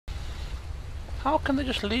How can they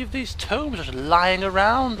just leave these tomes just lying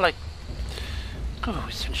around like... Oh,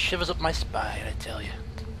 it sends shivers up my spine, I tell you.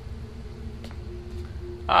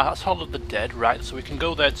 Ah, that's Hall of the Dead, right, so we can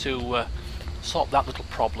go there to sort that little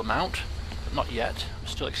problem out. But not yet. I'm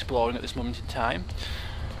still exploring at this moment in time.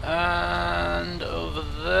 And over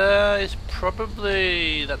there is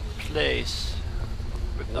probably that place.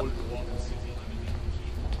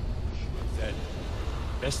 Then,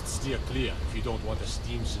 best steer clear if you don't want a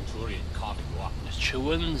steam centurion carving you up.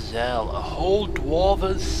 Chuanzel, a whole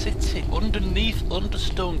dwarven city underneath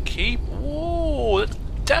Understone Keep. Whoa, that's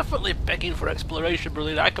definitely begging for exploration,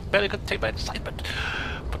 brilliant. I can barely contain my excitement,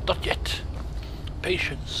 but not yet.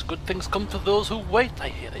 Patience, good things come to those who wait, I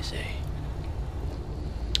hear they say.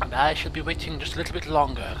 And I shall be waiting just a little bit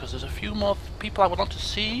longer, because there's a few more people I would want to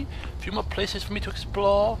see, a few more places for me to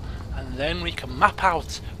explore, and then we can map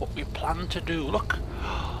out what we plan to do. Look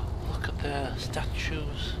at the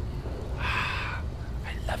statues. I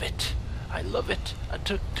love it. I love it. And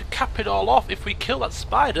to cap it all off, if we kill that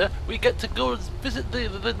spider, we get to go and visit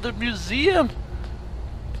the museum.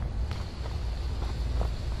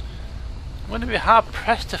 I'm going to be hard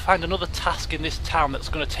pressed to find another task in this town that's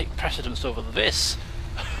going to take precedence over this.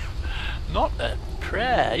 Not a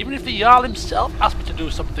prayer. Even if the Jarl himself asked me to do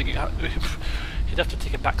something, he'd have to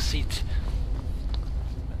take a back seat.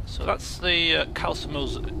 So that's the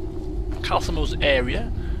Calcimo's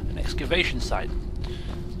area, an excavation site.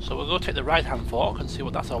 So we'll go take the right-hand fork and see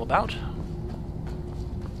what that's all about.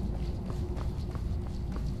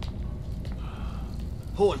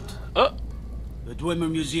 Halt! The Dwemer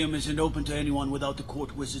Museum isn't open to anyone without the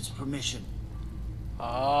court wizard's permission.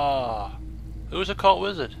 Ah, who's a court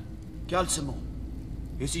wizard? Calcimo.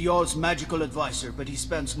 He's the Jarl's magical advisor, but he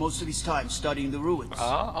spends most of his time studying the ruins.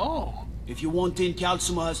 Ah, oh. If you want in,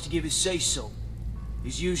 Calcimo has to give his say-so.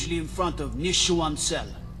 He's usually in front of Nishuancel,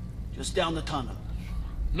 just down the tunnel.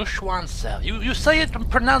 Nushwancel. You say it and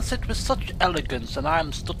pronounce it with such elegance, and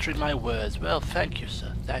I'm stuttering my words. Well, thank you,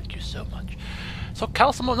 sir. Thank you so much. So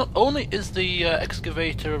Calcimo not only is the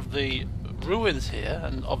excavator of the ruins here,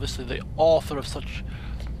 and obviously the author of such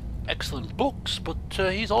excellent books, but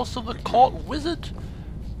he's also the court wizard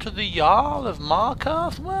to the Jarl of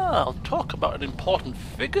Markarth. Well, talk about an important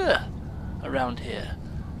figure around here.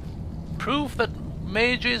 Proof that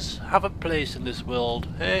mages have a place in this world,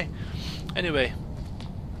 eh? Anyway,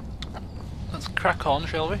 let's crack on,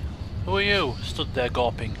 shall we? Who are you, stood there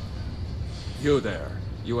gawping? You there.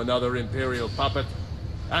 You another Imperial puppet?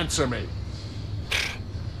 Answer me.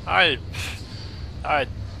 I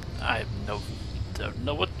don't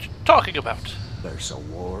know what you're talking about. There's a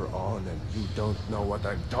war on and you don't know what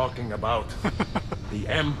I'm talking about. The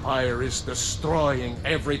Empire is destroying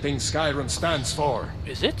everything Skyrim stands for.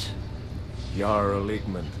 Is it? Jarl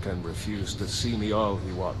Igmund can refuse to see me all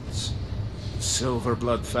he wants. The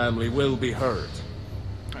Silverblood family will be heard.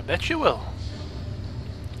 I bet you will.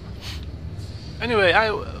 Anyway,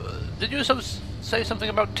 did you say something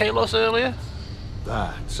about Talos earlier?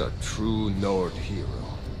 That's a true Nord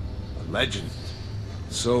hero. A legend.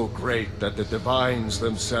 So great that the divines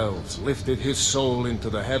themselves lifted his soul into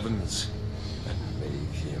the heavens and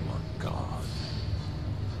made him a god.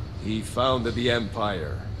 He founded the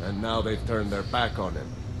Empire, and now they've turned their back on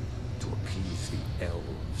him to appease the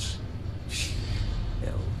elves.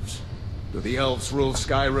 Elves. Do the elves rule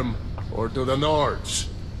Skyrim, or do the Nords?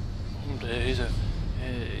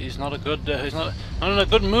 He's not a good. He's not in a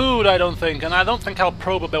good mood, I don't think, and I don't think I'll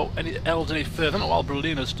probe about any elves any further. Not while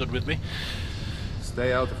Berlina stood with me.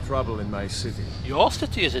 Stay out of trouble in my city. Your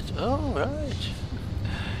city, is it? Oh, right.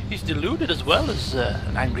 He's deluded as well as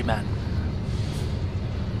an angry man.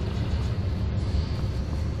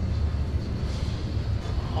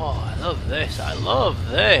 Oh, I love this. I love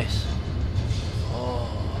this.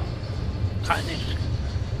 Oh, isn't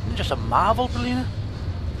it just a marvel, Berlina?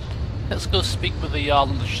 Let's go speak with the Jarl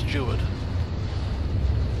and the steward.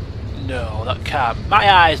 No, that can't.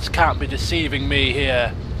 My eyes can't be deceiving me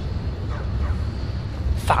here.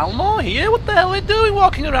 Falmor here? What the hell are they doing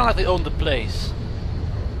walking around like they own the place?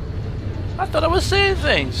 I thought I was saying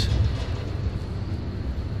things.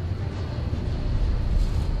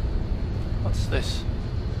 What's this?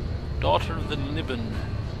 Daughter of the Niben.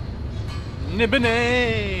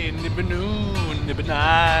 Nibene! Nibenu!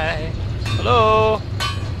 Nibenai! Hello!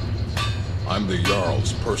 I'm the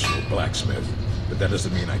Jarl's personal blacksmith, but that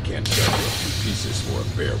doesn't mean I can't sell you a few pieces for a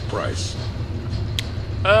fair price.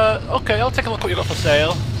 Okay, I'll take a look what you got for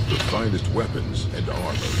sale. The finest weapons and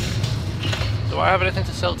armor. Do I have anything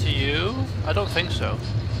to sell to you? I don't think so.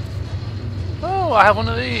 Oh, I have one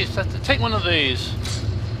of these. Take one of these.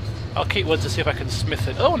 I'll keep one to see if I can smith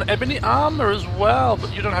it. Oh, an ebony armor as well,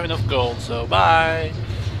 but you don't have enough gold, so bye.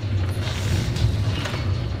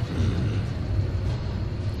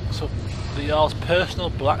 So, the Jarl's personal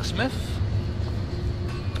blacksmith.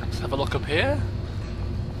 Let's have a look up here.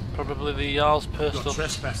 Probably the Jarl's personal... You're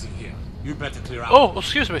trespassing here. You better clear out. Oh,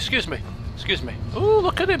 excuse me, excuse me. Excuse me. Oh,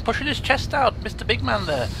 look at him pushing his chest out. Mr. Big Man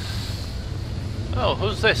there. Oh,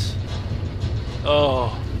 who's this?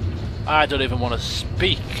 Oh, I don't even want to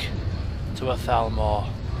speak to a Thalmor.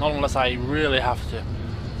 Not unless I really have to.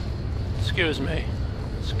 Excuse me.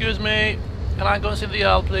 Excuse me. Can I go and see the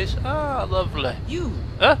Jarl, please? Ah, lovely. You?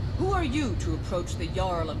 Huh? Who are you to approach the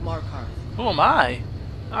Jarl of Markarth? Who am I?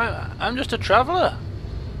 I'm just a traveller.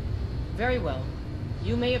 Very well.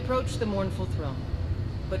 You may approach the mournful throne,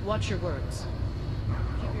 but watch your words.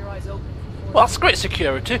 Keep your eyes open. Well, that's great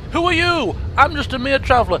security. Who are you? I'm just a mere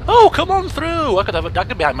traveller. Oh, come on through. I could have a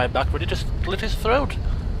dagger behind my back ready to slit his throat.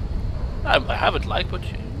 I haven't liked, but...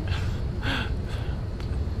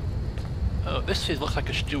 Oh, this looks like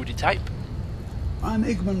a stewardy type. I'm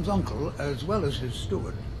Igmund's uncle, as well as his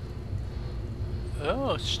steward.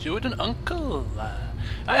 Oh, steward and uncle.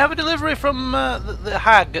 I have a delivery from the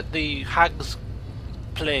hag at the hag's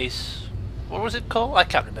place. What was it called? I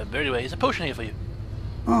can't remember. Anyway, there's a potion here for you.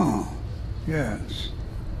 Oh, yes.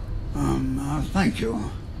 Thank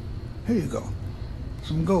you. Here you go.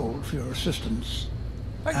 Some gold for your assistance.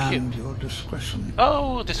 Thank you. And your discretion.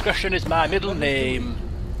 Oh, discretion is my middle name.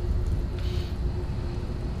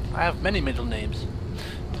 I have many middle names.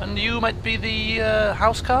 And you might be the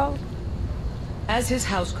housecarl? As his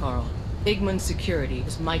housecarl, Igmund's security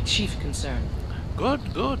is my chief concern.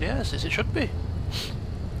 Good, good, yes, as it should be.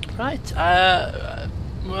 Right, I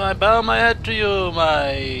bow my head to you, my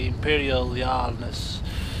imperial jarlness.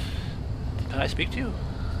 Can I speak to you?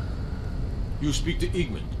 You speak to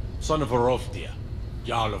Igmund, son of Hrolfdir,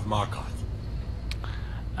 Jarl of Markarth.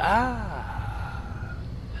 Ah.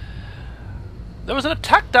 There was an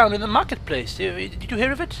attack down in the marketplace. Did you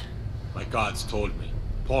hear of it? My guards told me.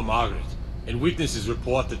 Poor Margaret. And witnesses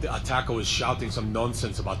report that the attacker was shouting some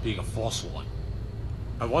nonsense about being a Forsworn.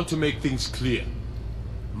 I want to make things clear.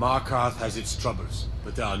 Markarth has its troubles,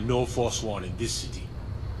 but there are no Forsworn in this city.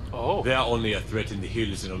 Oh. They are only a threat in the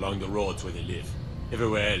hills and along the roads where they live.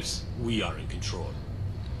 Everywhere else, we are in control.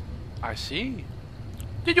 I see.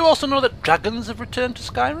 Did you also know that dragons have returned to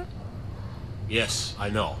Skyrim? Yes, I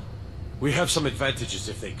know. We have some advantages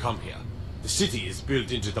if they come here. The city is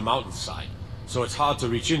built into the mountainside, so it's hard to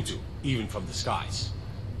reach into, even from the skies.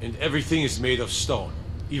 And everything is made of stone,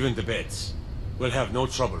 even the beds. We'll have no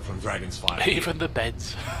trouble from dragons' fire. Even the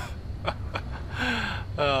beds.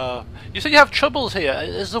 You said you have troubles here.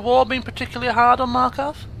 Has the war been particularly hard on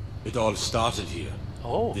Markarth? It all started here.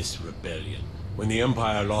 Oh. This rebellion. When the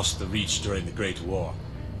Empire lost the Reach during the Great War,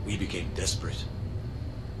 we became desperate.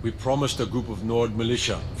 We promised a group of Nord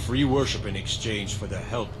militia free worship in exchange for their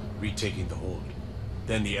help retaking the hold.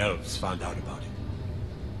 Then the elves found out about it.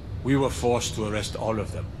 We were forced to arrest all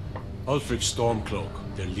of them. Ulfric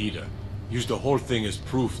Stormcloak, their leader, used the whole thing as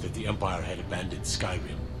proof that the Empire had abandoned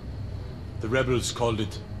Skyrim. The rebels called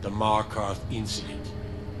it the Markarth Incident.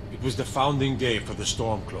 It was the founding day for the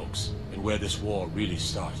Stormcloaks, and where this war really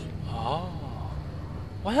started. Oh.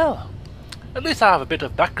 Well, at least I have a bit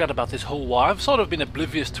of background about this whole war. I've sort of been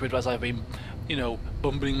oblivious to it as I've been, you know,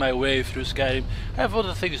 bumbling my way through Skyrim. I have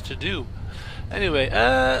other things to do. Anyway,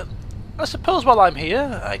 I suppose while I'm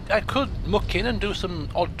here, I could muck in and do some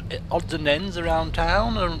odds and ends around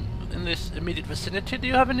town or in this immediate vicinity. Do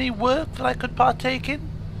you have any work that I could partake in?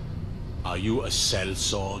 Are you a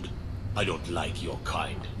sellsword? I don't like your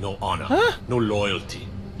kind. No honor, Huh? no loyalty,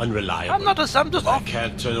 unreliable. I'm just I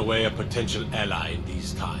can't turn away a potential ally in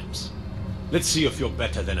these times. Let's see if you're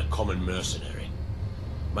better than a common mercenary.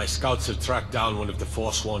 My scouts have tracked down one of the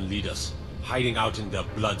Forsworn leaders, hiding out in their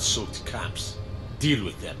blood-soaked camps. Deal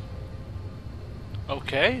with them.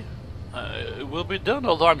 Okay. It will be done,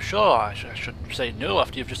 although I'm sure I should say no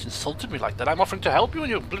after you've just insulted me like that. I'm offering to help you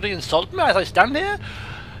and you bloody insult me as I stand here.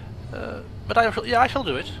 But I shall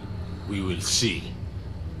do it. We will see.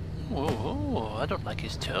 Oh, I don't like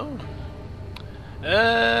his tone.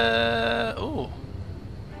 Oh.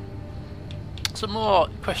 Some more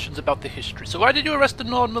questions about the history. So why did you arrest the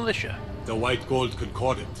Nord militia? The White Gold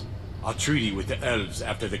Concordant. Our treaty with the elves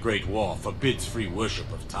after the Great War forbids free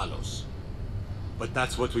worship of Talos. But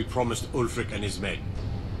that's what we promised Ulfric and his men.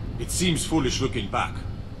 It seems foolish looking back,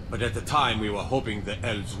 but at the time we were hoping the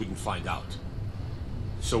elves wouldn't find out.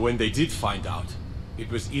 So when they did find out, it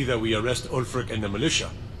was either we arrest Ulfric and the militia,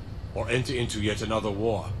 or enter into yet another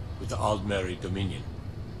war with the Aldmeri Dominion.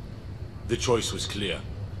 The choice was clear.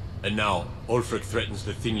 And now, Ulfric threatens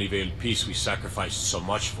the thinly veiled peace we sacrificed so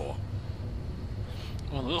much for.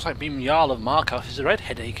 Well, it looks like being Jarl of Markarth is a red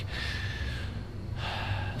headache.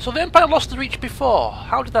 So the Empire lost the Reach before.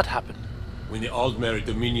 How did that happen? When the Aldmeri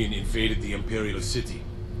Dominion invaded the Imperial City,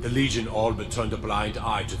 the Legion all but turned a blind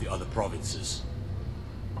eye to the other provinces.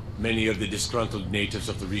 Many of the disgruntled natives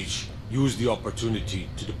of the Reach used the opportunity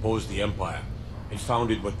to depose the Empire and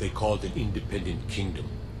founded what they called an independent kingdom.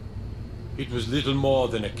 It was little more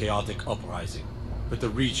than a chaotic uprising, but the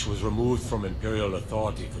Reach was removed from Imperial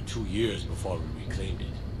authority for 2 years before we reclaimed it.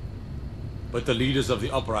 But the leaders of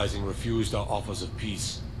the uprising refused our offers of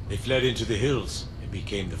peace. They fled into the hills and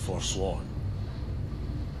became the Forsworn.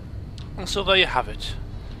 And so there you have it.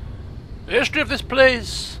 The history of this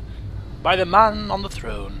place by the man on the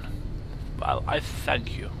throne. Well, I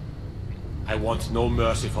thank you. I want no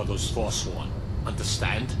mercy for those Forsworn.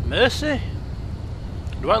 Understand? Mercy?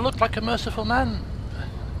 Do I look like a merciful man?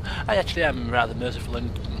 I actually am rather merciful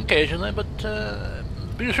occasionally, but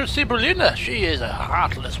you should see Berlina. She is a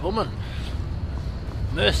heartless woman.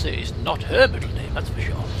 Mercy is not her middle name, that's for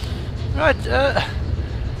sure. Right,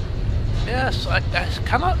 yes, I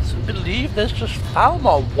cannot believe there's just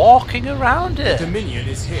Falmor walking around here. Dominion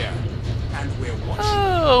is here, and we're watching.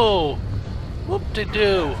 Oh,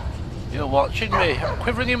 whoop-de-doo. You're watching me. I'm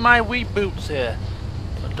quivering in my wee boots here.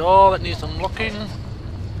 A door that needs unlocking.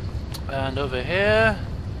 And over here.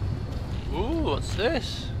 Ooh, what's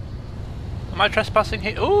this? Am I trespassing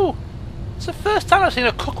here? Ooh! It's the first time I've seen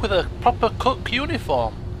a cook with a proper cook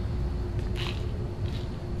uniform.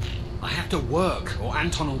 I have to work, or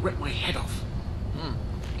Anton will rip my head off.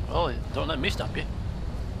 Well, don't let me stop you.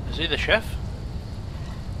 Is he the chef?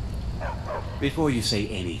 Before you say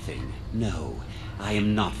anything, no, I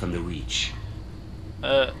am not from the Reach.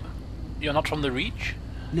 You're not from the Reach?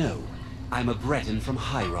 No, I'm a Breton from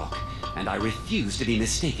High Rock, and I refuse to be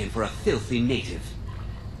mistaken for a filthy native.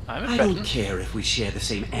 I'm a I Breton. don't care if we share the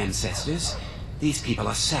same ancestors. These people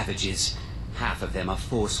are savages. Half of them are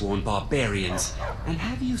forsworn barbarians. And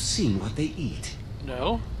have you seen what they eat?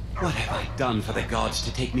 No. What have I done for the gods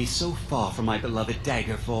to take me so far from my beloved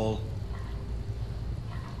Daggerfall?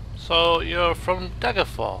 So you're from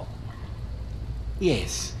Daggerfall?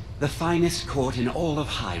 Yes, the finest court in all of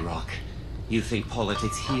High Rock. You think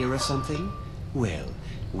politics here or something? Well,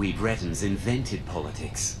 we Bretons invented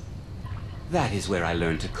politics. That is where I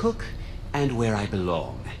learned to cook, and where I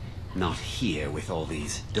belong. Not here with all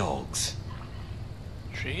these dogs.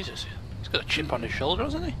 Jesus, he's got a chip on his shoulder,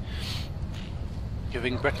 hasn't he?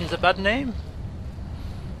 Giving Bretons a bad name.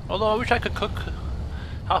 Although I wish I could cook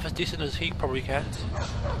half as decent as he probably can.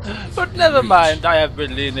 But never mind, I have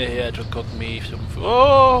Berlina here to cook me some food.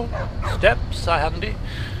 Oh, steps are handy.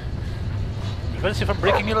 Prevents you from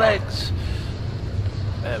breaking your legs.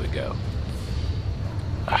 There we go.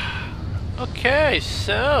 Okay,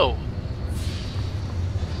 so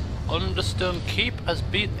Understone Keep has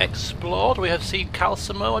been explored. We have seen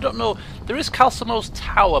Calcimo. I don't know. There is Calcimo's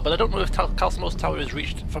Tower, but I don't know if Calcimo's Tower is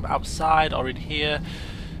reached from outside or in here.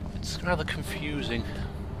 It's rather confusing.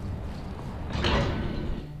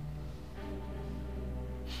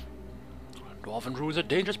 Dwarven ruins are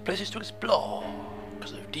dangerous places to explore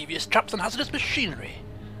because of devious traps and hazardous machinery,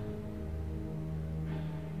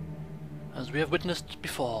 as we have witnessed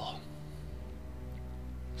before.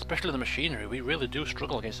 Especially the machinery, we really do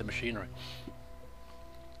struggle against the machinery.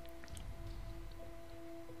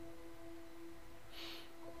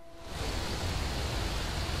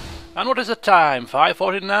 And what is the time?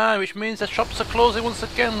 5:49, which means the shops are closing once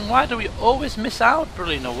again. Why do we always miss out,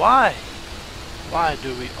 Berlina? Why? Why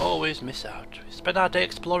do we always miss out? We spend our day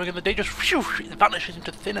exploring and the day just whoosh, it vanishes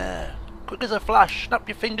into thin air. Quick as a flash, snap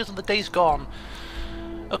your fingers and the day's gone.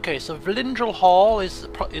 Okay, so Vlindrel Hall is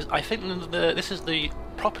I think this is the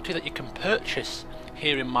property that you can purchase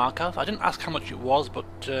here in Markarth. I didn't ask how much it was, but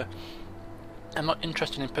I'm not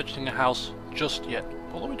interested in purchasing a house just yet.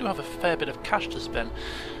 Although we do have a fair bit of cash to spend.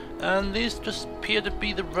 And these just appear to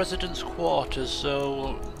be the residents' quarters,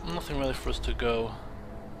 so nothing really for us to go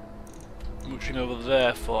mooching over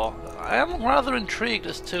there for. I am rather intrigued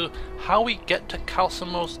as to how we get to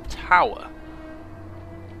Calcimo's Tower.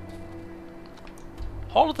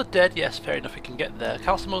 Hall of the Dead, yes, fair enough, we can get there.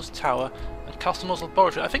 Calcimo's Tower and Calcimo's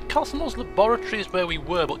Laboratory. I think Calcimo's Laboratory is where we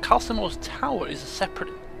were, but Calcimo's Tower is a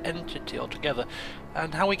separate entity altogether.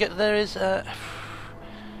 And how we get there is,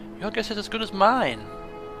 your guess is as good as mine.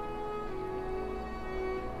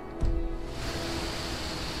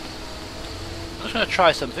 I'm just going to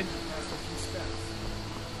try something.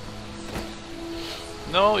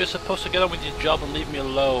 No, you're supposed to get on with your job and leave me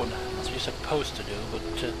alone. That's what you're supposed to do,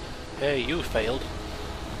 but hey, you failed.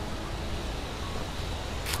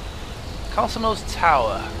 Calsamo's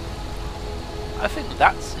Tower. I think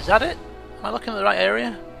is that it? Am I looking at the right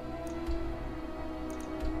area?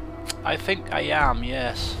 I think I am,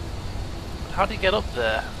 yes. How do you get up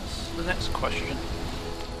there? That's the next question.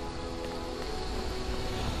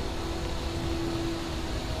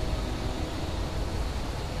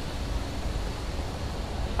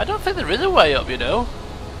 I don't think there is a way up, you know.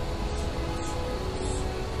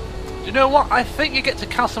 Do you know what? I think you get to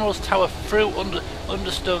Calsamo's Tower through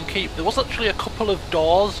Understone Keep. There was actually a couple of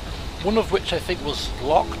doors, one of which I think was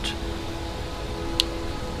locked,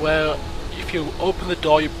 where if you open the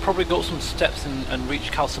door you probably go up some steps and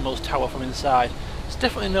reach Calsamo's Tower from inside. There's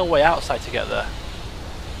definitely no way outside to get there.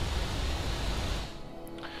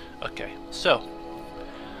 Okay, so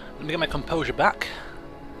let me get my composure back.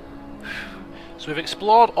 So we've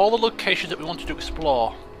explored all the locations that we wanted to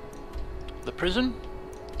explore. The prison,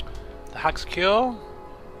 the Hag's Cure,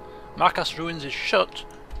 Marcas Ruins is shut,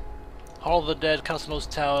 Hall of the Dead, Calsamo's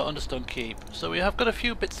Tower, Understone Keep. So we have got a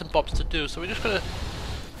few bits and bobs to do, so we're just going to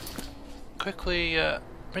quickly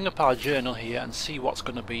bring up our journal here and see what's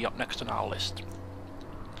going to be up next on our list.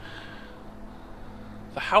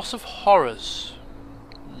 The House of Horrors.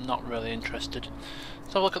 Not really interested.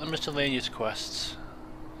 Let's have a look at the miscellaneous quests.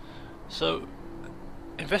 So,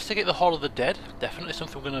 investigate the Hall of the Dead. Definitely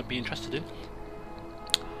something we're going to be interested in.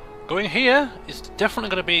 Going here is definitely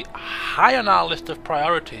going to be high on our list of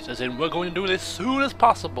priorities, as in we're going to do this as soon as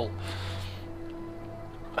possible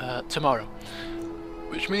tomorrow.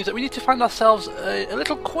 Which means that we need to find ourselves a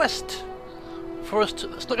little quest for us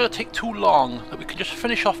to, it's not going to take too long, that we can just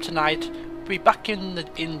finish off tonight, be back in the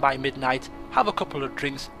inn by midnight, have a couple of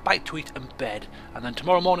drinks, bite to eat and bed, and then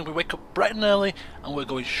tomorrow morning we wake up bright and early and we're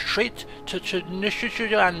going straight to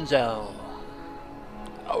Anzel.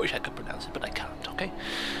 I wish I could pronounce it, but I can't, okay?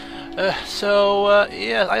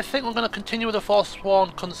 Yeah, I think we're going to continue with the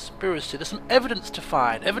Forsworn Conspiracy. There's some evidence to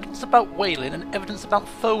find. Evidence about Waylin and evidence about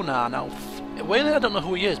Thonar. Now, Waylin, I don't know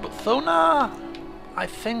who he is, but Thonar, I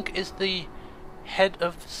think, is the head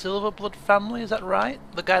of the Silverblood family, is that right?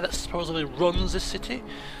 The guy that supposedly runs this city.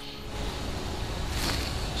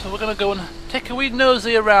 So we're going to go and take a wee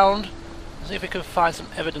nosy around and see if we can find some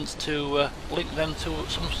evidence to link them to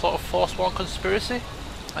some sort of Forsworn Conspiracy.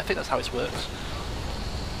 I think that's how it works.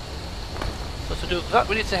 So to do that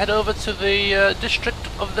we need to head over to the district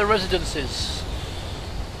of the residences.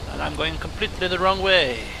 And I'm going completely the wrong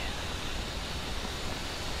way.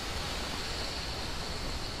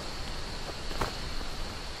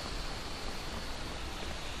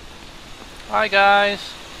 Hi guys.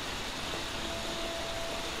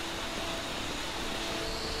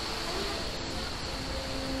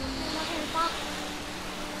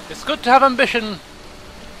 It's good to have ambition.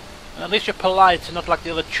 At least you're polite and not like the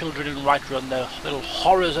other children in Whiterun, the little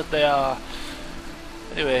horrors that they are.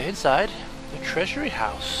 Anyway, inside the treasury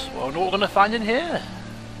house. Well, I wonder what we're going to find in here.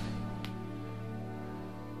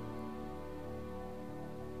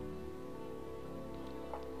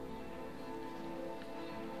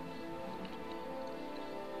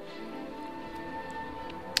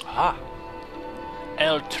 Ah,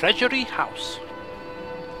 El Treasury House.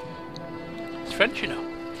 It's French, you know.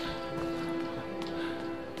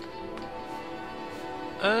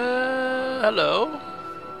 Hello?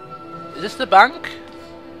 Is this the bank?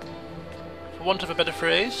 For want of a better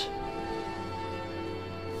phrase.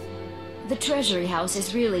 The Treasury House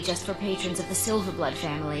is really just for patrons of the Silverblood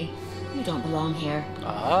family. You don't belong here.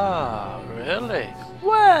 Ah, really?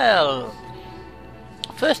 Well,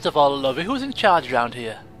 first of all, lovey, who's in charge around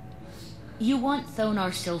here? You want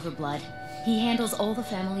Thonar Silverblood. He handles all the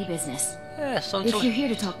family business. Yes, If you're here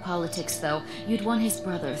to talk politics, though, you'd want his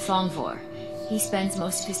brother, Thongvor. He spends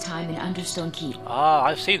most of his time in Understone Keep. Ah,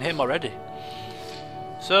 I've seen him already.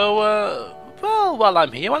 So, well, while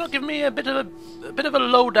I'm here, why not give me a bit of a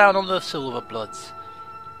lowdown on the Silverbloods?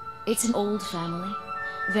 It's an old family,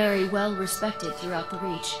 very well respected throughout the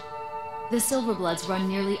Reach. The Silverbloods run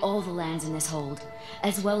nearly all the lands in this hold,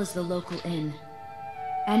 as well as the local inn.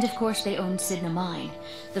 And of course they own Sidna Mine,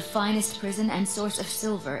 the finest prison and source of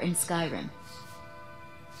silver in Skyrim.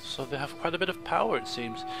 So they have quite a bit of power, it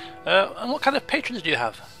seems. And what kind of patrons do you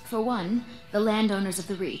have? For one, the landowners of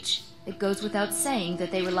the Reach. It goes without saying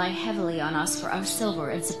that they rely heavily on us for our silver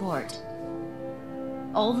and support.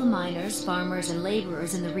 All the miners, farmers, and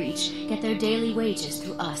laborers in the Reach get their daily wages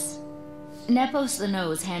through us. Nepos the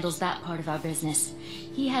Nose handles that part of our business.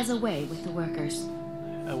 He has a way with the workers.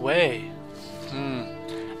 A way?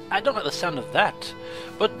 I don't like the sound of that.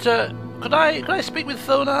 But could I speak with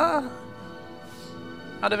Thonar?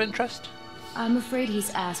 Out of interest? I'm afraid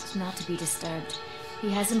he's asked not to be disturbed.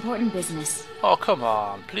 He has important business. Oh, come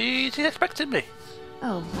on, please. He's expecting me.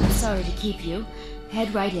 Oh, I'm sorry to keep you.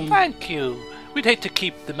 Head right in. Thank you. We'd hate to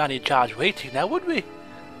keep the man in charge waiting now, would we?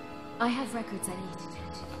 I have records I need to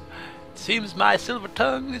get. Seems my silver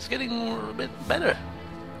tongue is getting a bit better.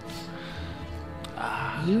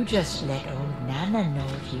 You just let old Nana know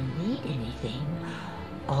if you need anything.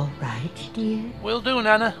 All right, dear? Will do,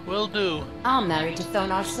 Nana. Will do. I'm married to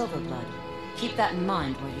Thonar Silverblood. Keep that in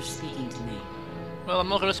mind while you're speaking to me. Well, I'm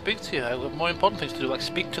not going to speak to you. I've got more important things to do, like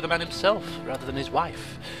speak to the man himself, rather than his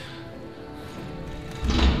wife.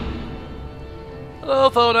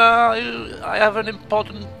 Hello, Thonar. I have an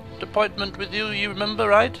important appointment with you, you remember,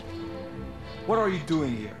 right? What are you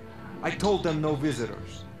doing here? I told them no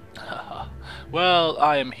visitors. Well,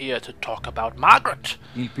 I am here to talk about Margaret.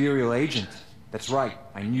 Imperial agent. That's right,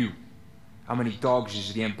 I knew. How many dogs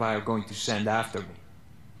is the Empire going to send after me?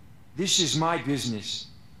 This is my business.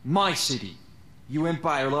 My city. You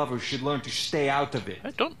Empire lovers should learn to stay out of it.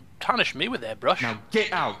 Hey, don't tarnish me with airbrush. Now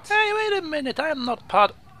get out! Hey, wait a minute. I am not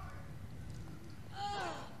part...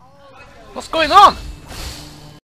 What's going on?